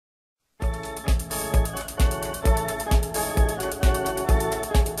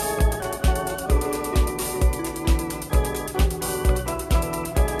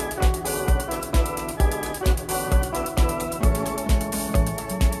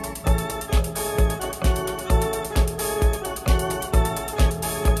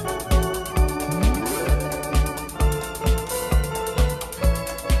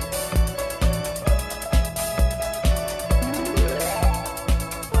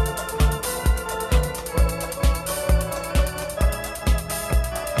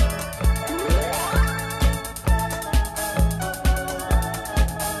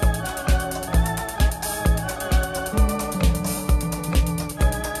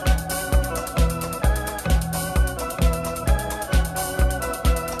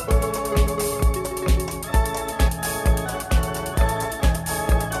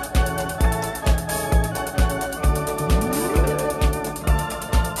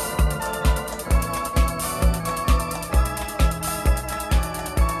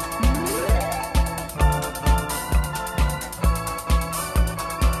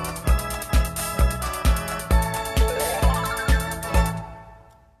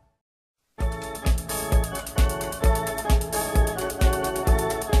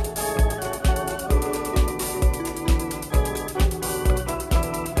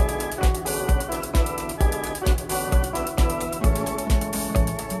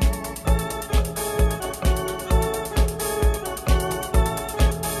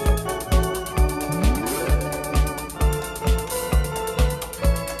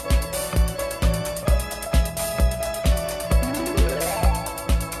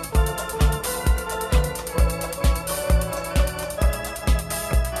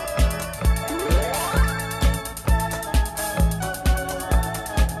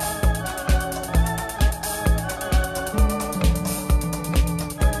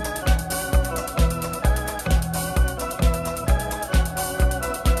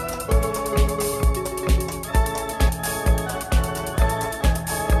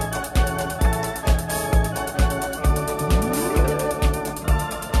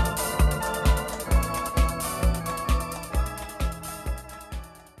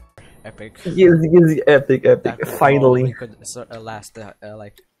epic. Yes, epic. That Finally. could last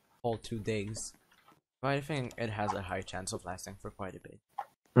like whole 2 days. But I think it has a high chance of lasting for quite a bit.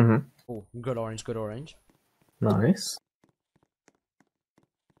 Oh, good orange, good orange. Nice.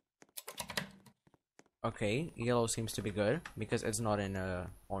 Okay, yellow seems to be good because it's not in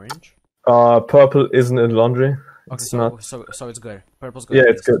orange. Purple isn't in laundry. Okay, It's so not. so it's good. Purple's good. Yeah, at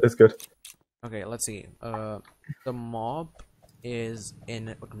it's least. good. It's good. Okay, let's see. The mob is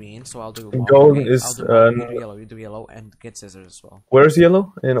in green, so I'll do And mob. golden Okay, is, I'll do mob. You do yellow, and get scissors as well. Where's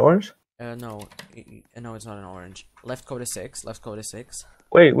yellow? In orange? No, no, it's not in orange. Left code is 6. Left code is 6.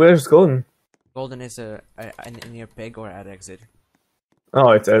 Wait, where's golden? Golden is near pig or at exit.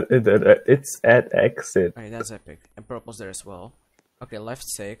 Oh, it's at exit. Okay, that's epic. And purple's there as well. Okay, left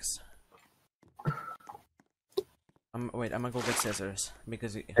 6. Wait, I'm gonna go get scissors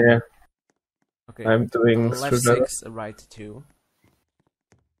because Yeah. Okay. I'm doing left 6, right 2.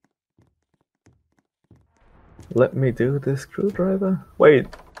 Let me do the screwdriver. Wait,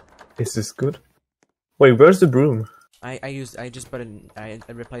 is this good? Wait, where's the broom? I just put it. I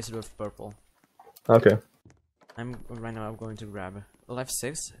replaced it with purple. Okay. Right now I'm going to grab left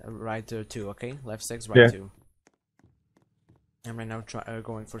 6, right 2. Okay, left 6, right 2. I'm right now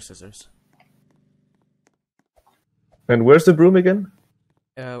going for scissors. And where's the broom again?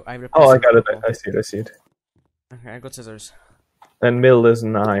 I got it. I see it. Okay, I got scissors. And mill is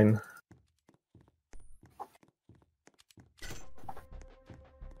 9.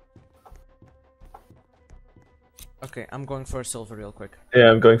 Okay, I'm going for silver real quick. Yeah,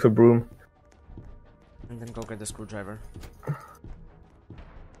 I'm going for broom. And then go get the screwdriver.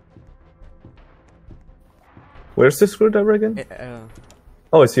 Where's the screwdriver again?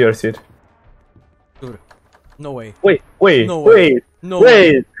 Oh, it's here. I see it. Dude, no way. Wait, No way. No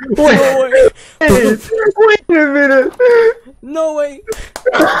way. Wait a minute. No way.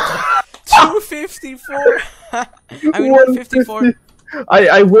 254. I mean 154.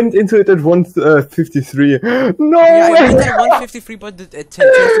 I went into it at 153. No Yeah, way! I went at 153, but it changed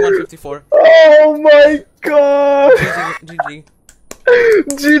to 154. Oh my god! GG.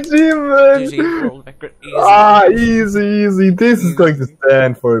 GG, man! GG, world record. Easy. Easy. This is going to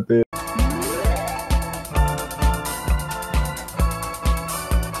stand for a bit.